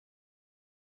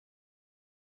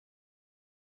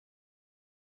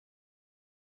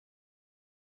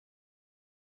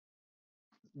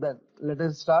Then let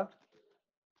us start.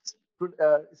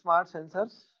 Smart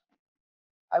sensors.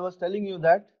 I was telling you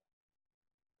that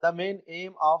the main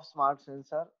aim of smart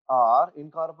sensor are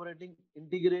integrating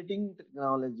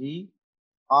technology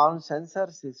on sensor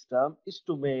system is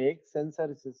to make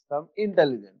sensor system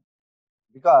intelligent,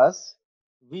 because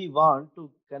we want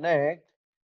to connect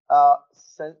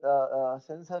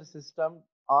sensor system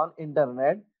on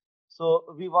internet. So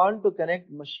we want to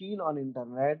connect machine on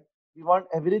internet. We want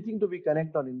everything to be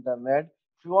connected on internet.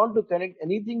 If you want to connect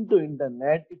anything to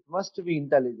internet, it must be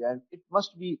intelligent. It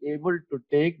must be able to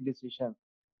take decision.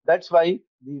 That's why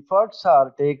the efforts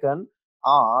are taken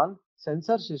on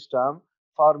sensor system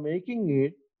for making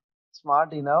it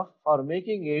smart enough, for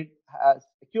making it as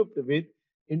equipped with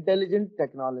intelligent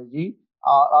technology,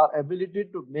 or ability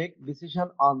to make decision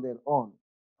on their own.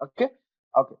 Okay.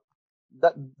 Okay.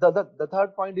 The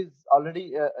third point is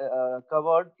already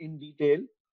covered in detail.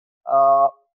 uh,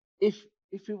 if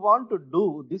if you want to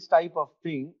do this type of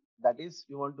thing, that is,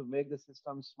 you want to make the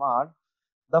system smart,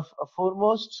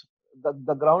 foremost,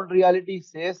 the ground reality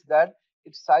says that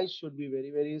its size should be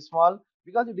very, very small,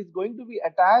 because it is going to be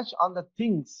attached on the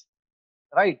things,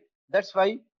 right? That's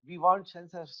why we want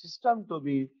sensor system to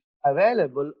be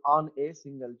available on a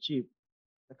single chip.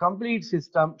 The complete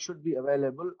system should be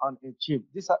available on a chip.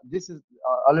 This is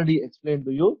already explained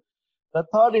to you. The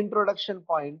third introduction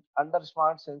point under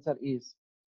smart sensor is,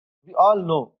 we all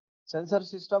know sensor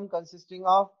system consisting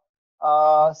of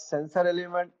sensor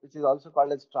element, which is also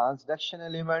called as transduction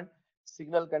element,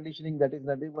 signal conditioning, that is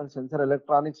nothing but sensor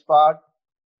electronics part,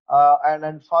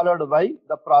 and followed by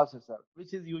the processor,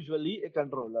 which is usually a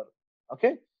controller.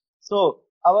 Okay, so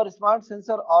our smart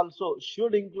sensor also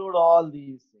should include all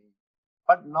these things,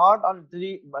 but not on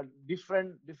three but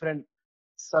different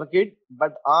circuit,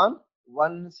 but on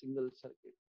one single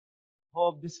circuit.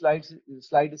 Hope this slide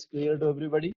is clear to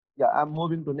everybody. Yeah, I'm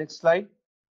moving to next slide.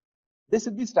 This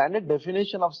is the standard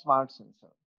definition of smart sensor.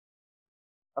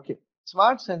 Okay,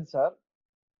 smart sensor,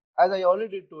 as I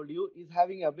already told you, is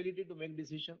having ability to make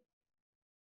decision.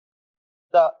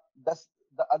 The the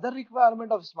the other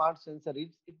requirement of smart sensor is,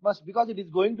 it must, because it is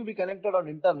going to be connected on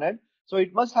internet, so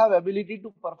it must have ability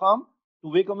to perform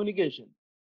two-way communication.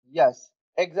 Yes,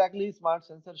 exactly. Smart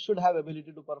sensor should have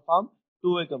ability to perform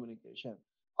two-way communication.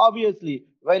 Obviously,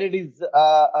 when it is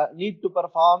need to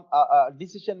perform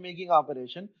decision-making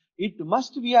operation, it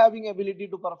must be having ability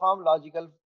to perform logical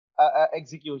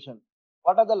execution.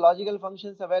 What are the logical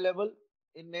functions available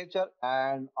in nature?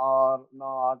 And, or,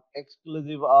 not,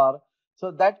 exclusive, or.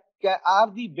 So that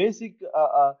are the basic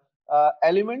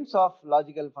elements of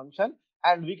logical function,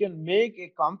 and we can make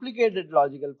a complicated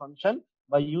logical function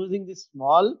by using the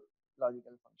small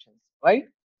logical functions, right?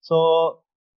 So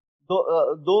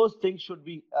those things should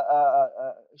be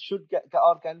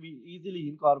or can be easily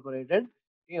incorporated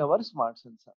in our smart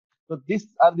sensor. So these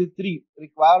are the three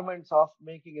requirements of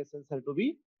making a sensor to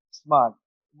be smart.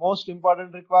 Most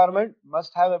important requirement: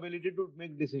 must have ability to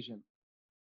make decision.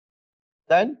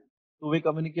 Then two-way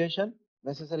communication,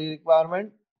 necessary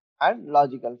requirement, and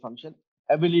logical function,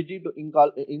 ability to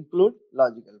include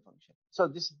logical function. So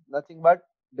this is nothing but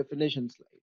definition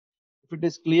slide. If it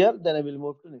is clear, then I will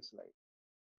move to next slide.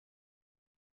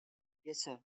 Yes,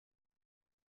 sir.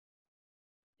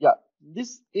 Yeah,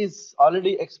 this is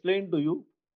already explained to you.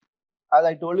 As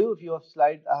I told you, a few of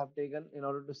slides I have taken in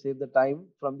order to save the time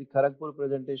from the Kharagpur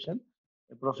presentation,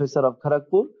 a professor of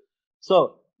Kharagpur.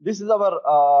 So this is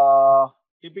our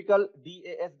typical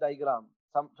DAS diagram.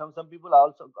 Some people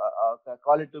also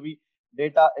call it to be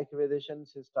data acquisition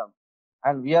system,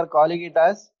 and we are calling it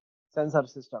as sensor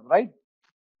system, right?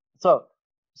 So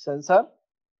sensor,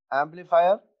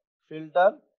 amplifier,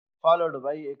 filter, followed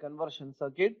by a conversion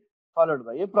circuit, followed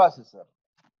by a processor.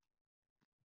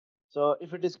 So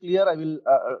if it is clear, I will.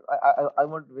 I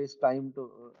won't waste time to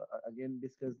again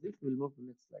discuss this. We'll move to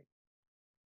next slide.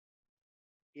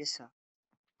 Yes, sir.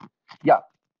 Yeah.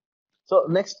 So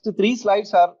next three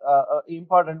slides are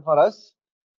important for us.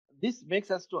 This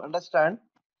makes us to understand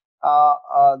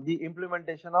the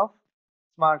implementation of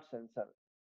smart sensor.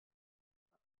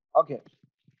 Okay.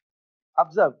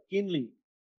 Observe keenly.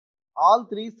 All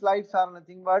three slides are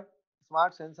nothing but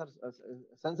smart sensors,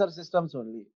 sensor systems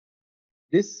only.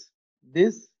 This,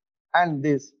 and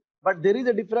this. But there is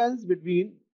a difference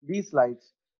between these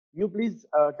slides. You please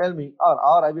tell me,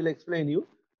 or I will explain you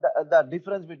the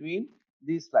difference between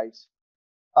these slides.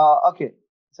 Okay,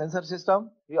 sensor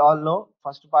system. We all know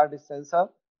first part is sensor,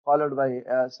 followed by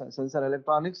sensor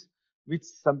electronics, which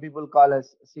some people call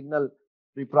as signal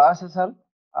preprocessor,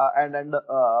 and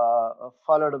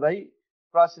followed by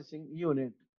processing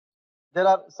unit. There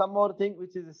are some more thing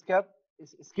which is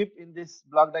skipped in this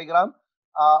block diagram.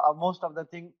 most of the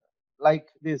thing like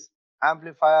this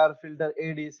amplifier, filter,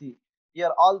 ADC.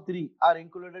 Here all three are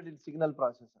included in signal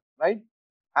processor, right?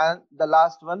 And the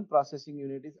last one processing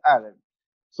unit is added.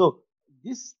 So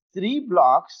these three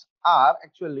blocks are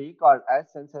actually called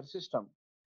as sensor system.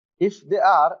 If they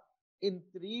are in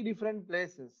three different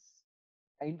places,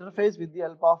 interface with the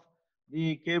help of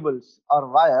the cables or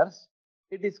wires,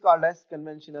 it is called as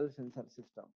conventional sensor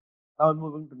system. Now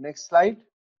moving to next slide,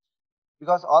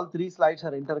 because all three slides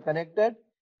are interconnected.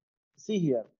 See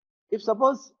here, if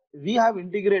suppose we have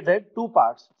integrated two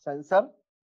parts, sensor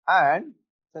and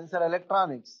sensor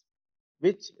electronics,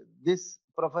 which this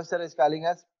professor is calling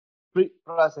as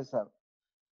processor,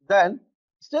 then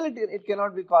still it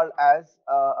cannot be called as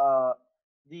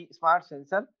the smart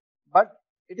sensor, but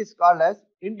it is called as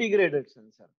integrated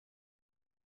sensor,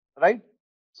 right?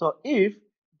 So if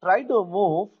try to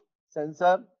move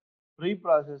sensor,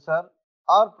 preprocessor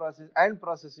or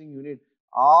processing unit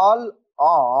all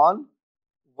on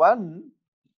one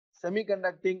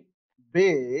semiconducting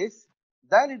base,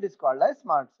 then it is called as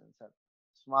smart sensor.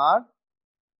 Smart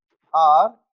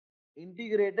or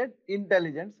integrated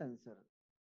intelligent sensor,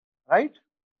 right?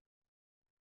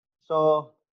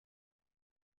 So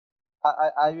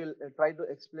I will try to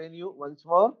explain you once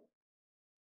more.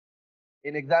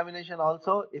 In examination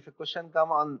also, if a question come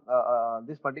on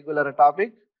this particular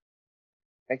topic,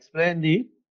 explain the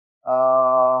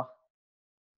uh,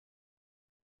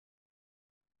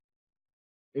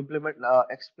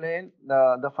 explain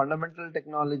the fundamental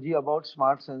technology about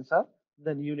smart sensor,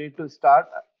 then you need to start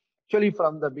actually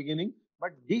from the beginning.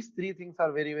 But these three things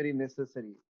are very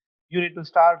necessary. You need to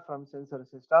start from sensor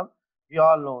system. We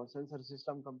all know sensor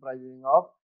system comprising of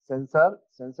sensor,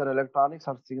 sensor electronics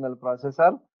or signal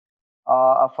processor,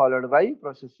 followed by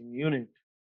processing unit.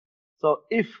 So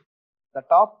if the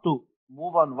top two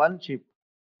move on one chip,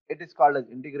 it is called as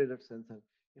integrated sensor.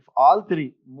 If all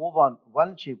three move on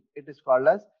one chip, it is called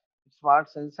as smart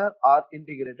sensor or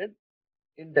integrated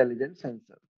intelligent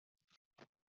sensor.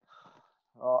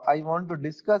 I want to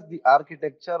discuss the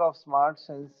architecture of smart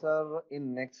sensor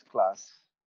in next class,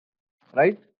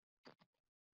 right?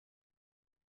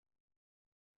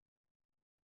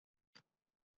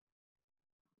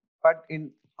 But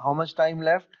in how much time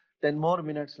left? 10 more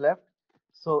minutes left.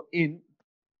 So in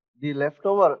the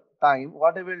leftover time,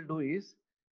 what I will do is,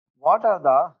 what are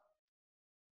the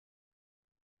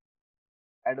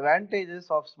advantages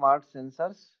of smart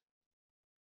sensors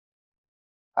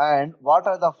and what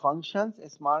are the functions a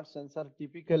smart sensor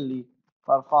typically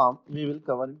perform, we will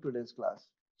cover in today's class.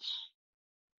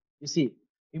 You see,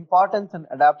 importance and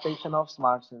adaptation of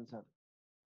smart sensor.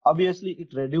 Obviously,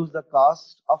 it reduces the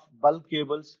cost of bulk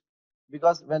cables,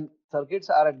 because when circuits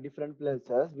are at different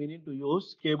places, we need to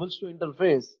use cables to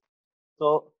interface.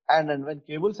 So, and when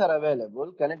cables are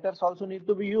available, connectors also need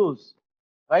to be used,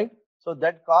 right? So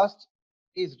that cost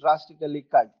is drastically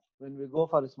cut when we go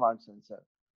for a smart sensor.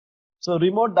 So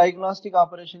remote diagnostic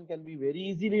operation can be very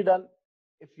easily done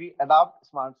if we adopt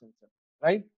smart sensor,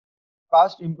 right?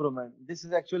 Cost improvement. This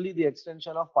is actually the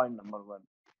extension of point number one.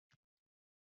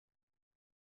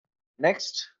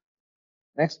 Next,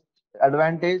 next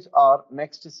advantage or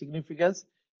next significance,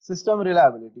 system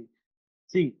reliability.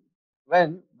 See,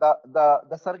 when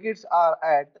the circuits are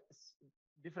at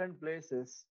different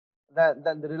places, then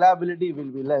the reliability will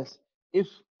be less. If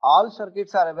all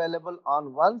circuits are available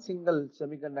on one single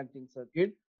semiconducting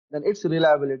circuit, then its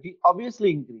reliability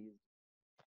obviously increases.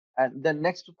 And the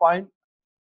next point,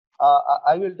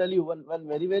 I will tell you one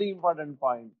very important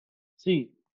point.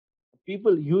 See,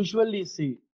 people usually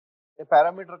see a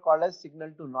parameter called as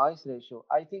signal to noise ratio.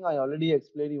 I think I already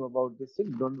explained you about this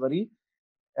thing. Don't worry.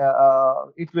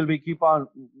 It will be keep on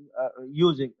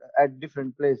using at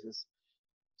different places.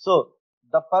 So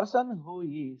the person who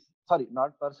is, sorry,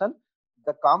 not person,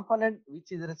 the component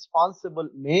which is responsible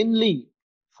mainly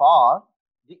for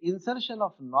the insertion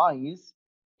of noise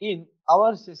in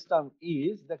our system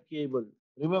is the cable.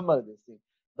 Remember this thing.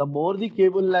 The more the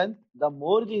cable length, the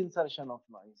more the insertion of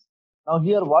noise. Now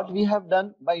here what we have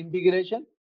done by integration,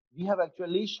 we have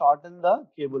actually shortened the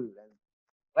cable length,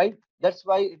 right? That's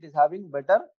why it is having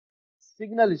better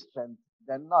signal strength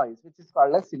than noise, which is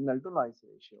called as signal to noise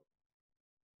ratio.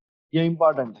 ये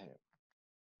important है.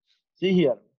 See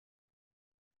here,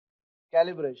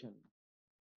 calibration.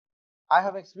 I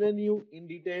have explained you in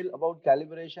detail about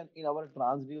calibration in our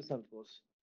transducer course.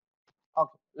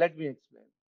 Okay, let me explain.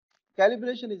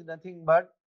 Calibration is nothing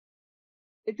but,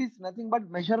 it is nothing but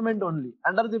measurement only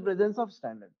under the presence of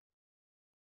standard.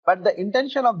 But the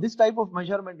intention of this type of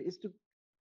measurement is to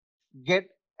get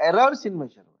errors in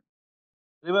measurement.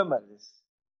 Remember this.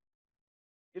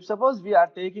 If suppose we are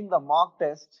taking the mock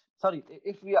test, sorry,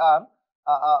 if we are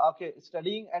okay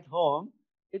studying at home,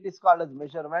 it is called as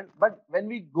measurement. But when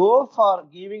we go for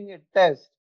giving a test,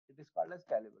 it is called as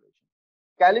calibration.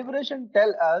 Calibration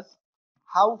tell us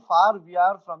how far we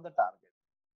are from the target.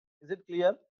 Is it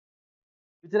clear?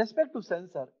 With respect to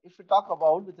sensor, if we talk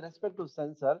about with respect to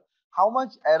sensor, how much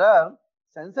error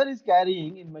sensor is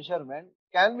carrying in measurement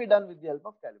can be done with the help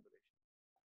of calibration.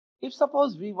 If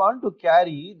suppose we want to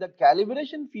carry the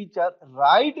calibration feature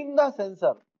right in the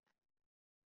sensor,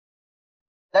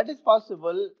 that is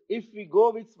possible if we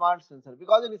go with smart sensor,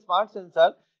 because in smart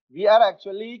sensor we are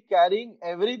actually carrying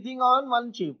everything on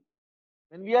one chip.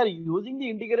 When we are using the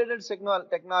integrated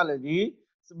technology,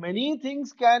 so many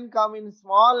things can come in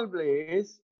small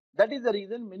place. That is the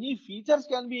reason many features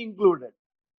can be included,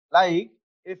 like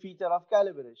a feature of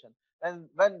calibration. And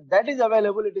when that is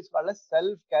available, it is called a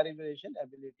self calibration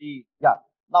ability. Yeah.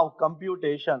 Now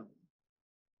computation.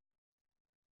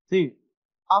 See,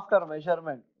 after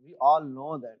measurement, we all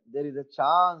know that there is a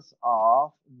chance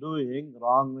of doing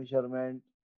wrong measurement.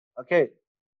 Okay.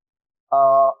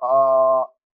 Uh, uh,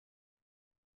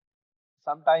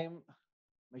 Sometime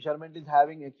measurement is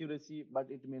having accuracy, but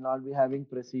it may not be having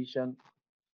precision.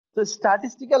 So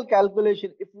statistical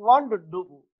calculation, if we want to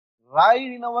do right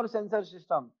in our sensor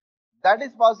system, that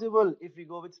is possible if we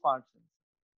go with smart sensor.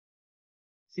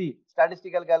 See,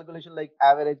 statistical calculation like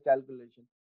average calculation,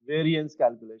 variance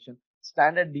calculation,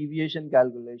 standard deviation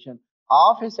calculation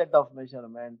of a set of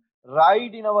measurement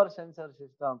right in our sensor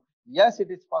system. Yes,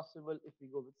 it is possible if we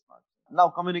go with smart sensor. Now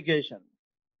communication.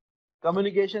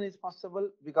 Communication is possible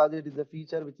because it is a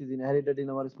feature which is inherited in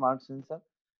our smart sensor.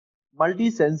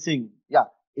 Multi-sensing, yeah,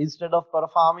 instead of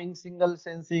performing single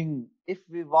sensing, if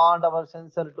we want our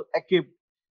sensor to equip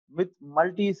with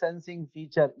multi-sensing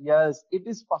feature, yes, it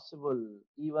is possible.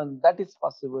 Even that is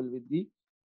possible with the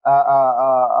uh,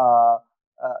 uh, uh,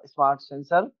 uh, smart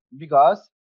sensor, because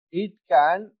it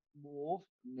can move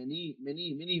many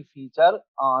feature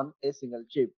on a single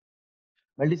chip.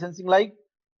 Multi-sensing, like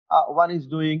one is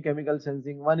doing chemical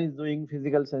sensing, one is doing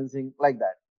physical sensing, like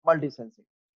that. Multi-sensing,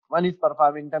 one is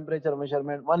performing temperature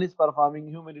measurement, one is performing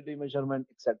humidity measurement,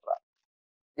 etc.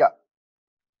 Yeah.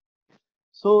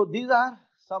 So these are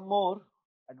some more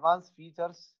advanced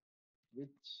features which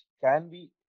can be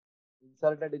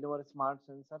inserted in our smart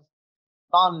sensors.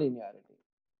 Non-linearity.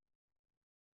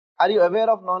 Are you aware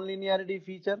of non-linearity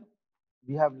feature?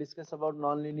 We have discussed about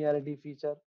non-linearity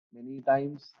feature many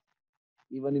times.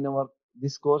 Even in our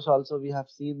this course also we have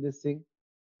seen this thing.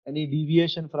 Any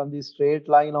deviation from the straight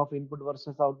line of input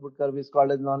versus output curve is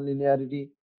called as non-linearity.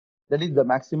 That is the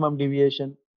maximum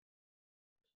deviation.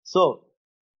 So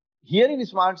here in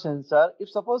smart sensor, if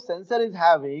suppose sensor is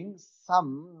having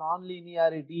some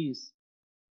non-linearities,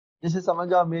 जैसे समझ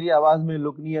जाओ मेरी आवाज में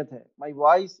लुकनियत है, my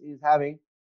voice is having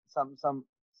some some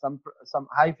some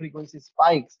high frequency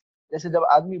spikes, जैसे जब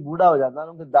आदमी बूढ़ा हो जाता है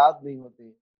उनके दांत नहीं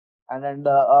होते, and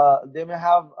they may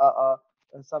have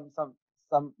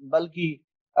some bulky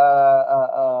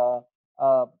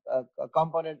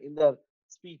component in their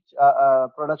speech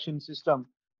production system.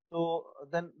 So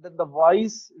then the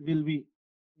voice will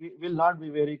not be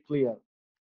very clear.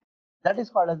 That is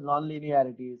called as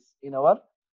non-linearities in our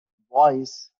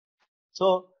voice.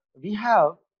 So we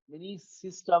have many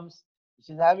systems which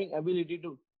is having ability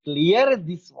to clear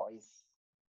this voice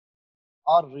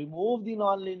or remove the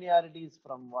non-linearities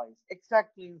from voice.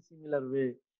 Exactly in similar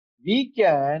way, we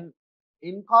can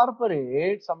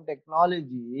incorporate some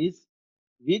technologies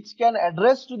which can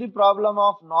address to the problem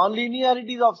of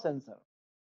non-linearities of sensor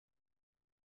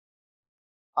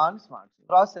on smart sensor.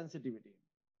 Cross sensitivity.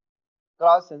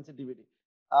 Cross sensitivity.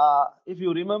 If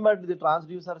you remember the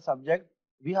transducer subject,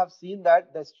 we have seen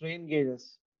that the strain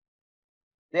gauges,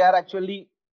 they are actually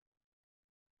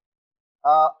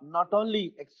not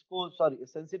only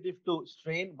sensitive to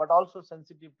strain but also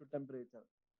sensitive to temperature.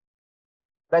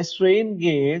 The strain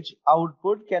gauge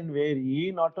output can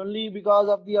vary not only because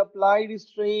of the applied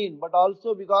strain but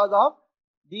also because of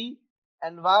the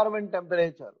environment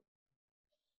temperature.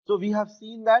 So we have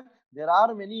seen that there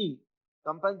are many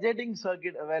compensating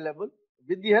circuit available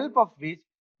with the help of which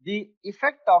the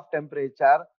effect of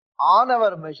temperature on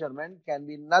our measurement can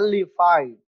be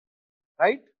nullified,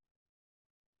 right?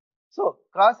 So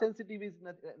cross sensitivity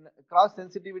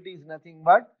is nothing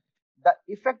but the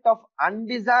effect of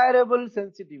undesirable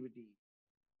sensitivity,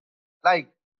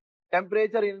 like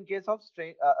temperature in case of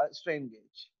strain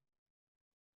gauge.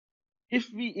 If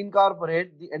we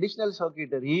incorporate the additional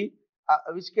circuitry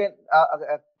which can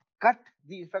cut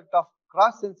the effect of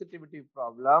cross sensitivity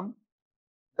problem,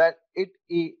 that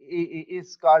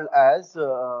is called as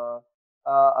the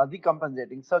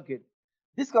compensating circuit.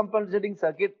 This compensating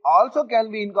circuit also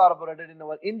can be incorporated in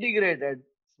our integrated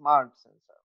smart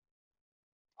sensor.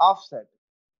 Offset,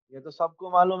 ये तो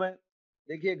सबको मालूम है.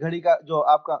 देखिए घड़ी का जो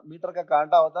आपका मीटर का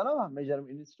कांटा होता है ना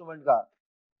मेजरमेंट इंस्ट्रूमेंट का,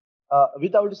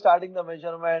 without starting the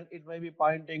measurement it may be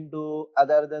pointing to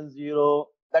other than zero.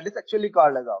 That is actually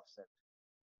called as offset.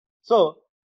 So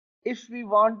if we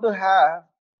want to have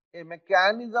a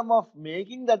mechanism of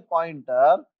making that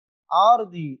pointer or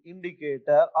the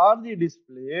indicator or the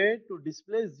display to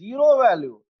display zero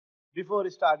value before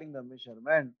starting the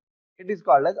measurement, it is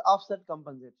called as offset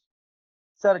compensation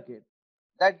circuit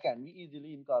that can be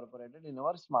easily incorporated in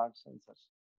our smart sensors.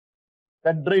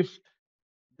 The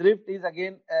drift is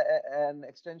again an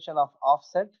extension of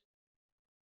offset,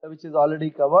 which is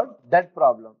already covered. That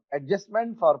problem,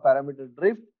 adjustment for parameter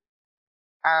drift,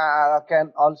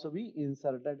 can also be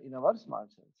inserted in our smart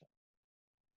sensor.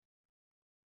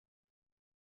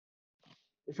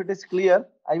 If it is clear,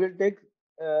 I will take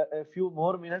a few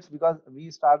more minutes because we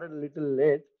started a little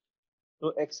late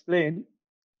to explain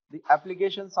the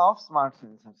applications of smart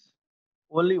sensors.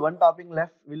 Only one topic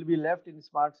left will be left in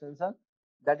smart sensor.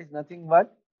 That is nothing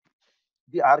but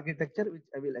the architecture, which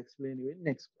I will explain you in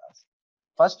next class.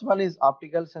 First one is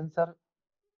optical sensor.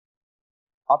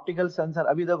 Optical sensor,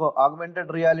 abhi dekho,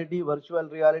 augmented reality, virtual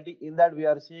reality, in that we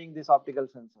are seeing these optical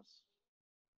sensors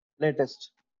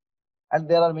latest. And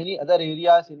there are many other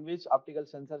areas in which optical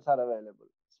sensors are available.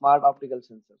 Smart optical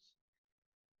sensors.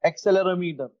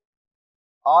 Accelerometer.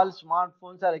 All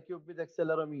smartphones are equipped with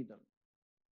accelerometer,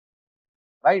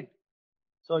 right?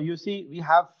 So you see, we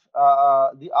have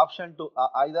the option to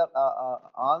either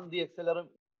on the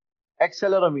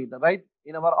accelerometer, right?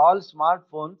 In our all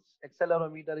smartphones,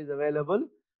 accelerometer is available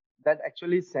that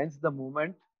actually sense the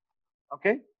movement.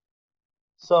 Okay,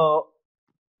 so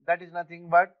that is nothing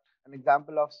but an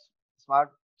example of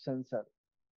smart sensor.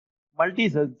 Multi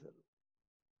sensor.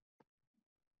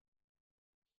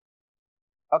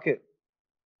 Okay,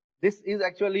 this is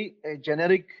actually a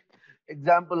generic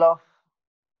example of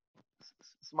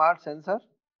smart sensor.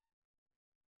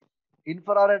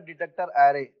 Infrared detector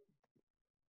array.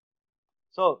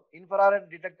 So infrared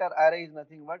detector array is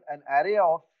nothing but an array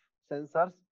of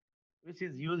sensors which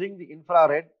is using the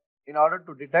infrared in order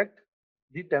to detect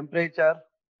the temperature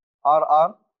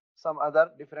or some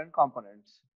other different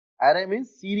components. Array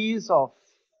means series of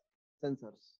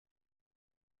sensors.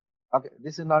 Okay,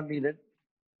 this is not needed.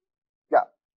 Yeah,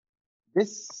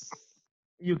 this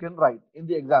you can write in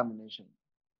the examination.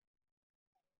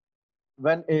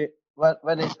 When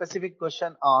a specific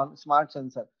question on smart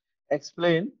sensor,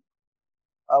 explain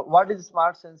what is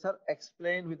smart sensor,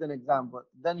 explain with an example,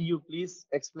 then you please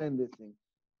explain this thing.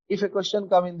 If a question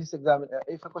come in this exam,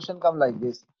 if a question come like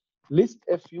this, list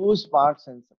a few smart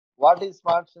sensors. What is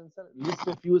smart sensor? List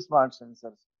a few smart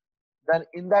sensors. Then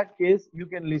in that case you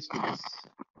can list this: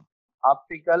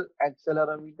 optical,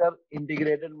 accelerometer,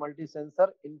 integrated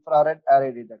multi-sensor, infrared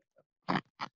array detector,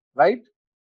 right?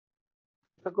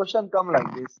 If a question come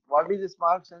like this, what is a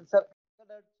smart sensor?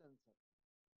 That sensor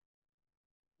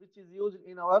which is used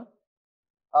in our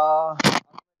a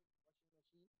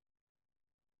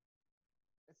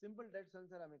simple dead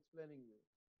sensor I'm explaining you.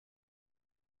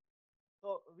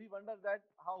 So we wonder that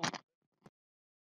how